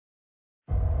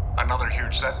Another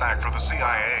huge setback for the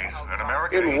CIA. An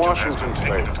American In Washington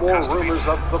today, more rumors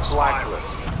of the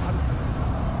Blacklist.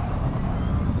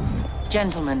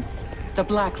 Gentlemen, the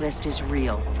Blacklist is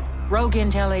real. Rogue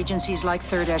intel agencies like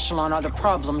Third Echelon are the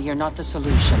problem here, not the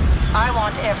solution. I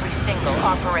want every single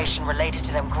operation related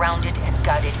to them grounded and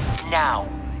gutted now.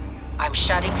 I'm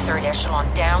shutting Third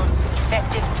Echelon down,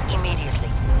 effective immediately.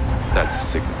 That's the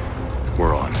signal.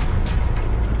 We're on.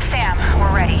 Sam,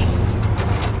 we're ready.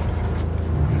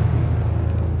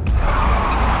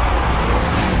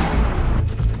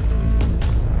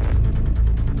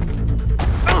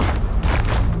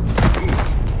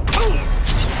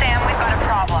 Sam, we've got a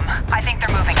problem. I think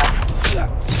they're moving up.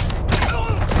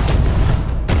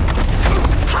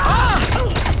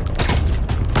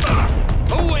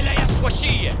 هو لا يسوى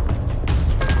شيء.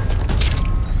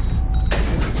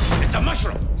 انت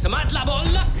مشروب، سمعت لا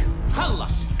بقول لك؟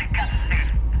 خلص.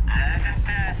 هذا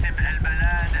تاسم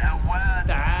البلاد أوان.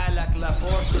 تعالك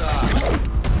لفرصة.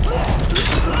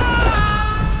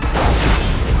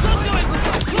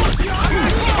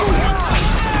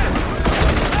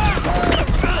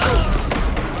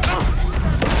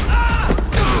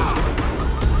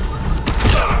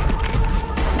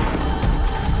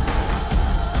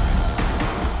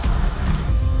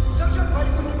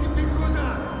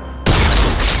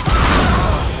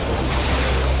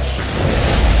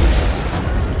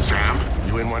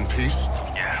 In one piece?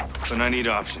 Yeah. Then I need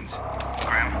options.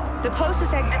 Grim. The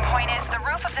closest exit point is the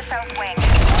roof of the south wing.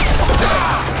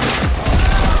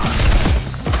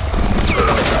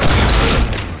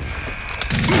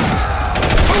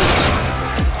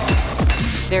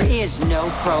 There is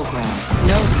no program,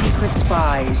 no secret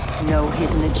spies, no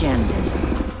hidden agendas.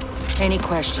 Any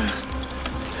questions?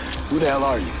 Who the hell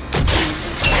are you?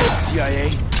 CIA?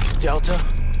 Delta?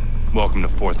 Welcome to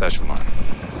Fourth Echelon.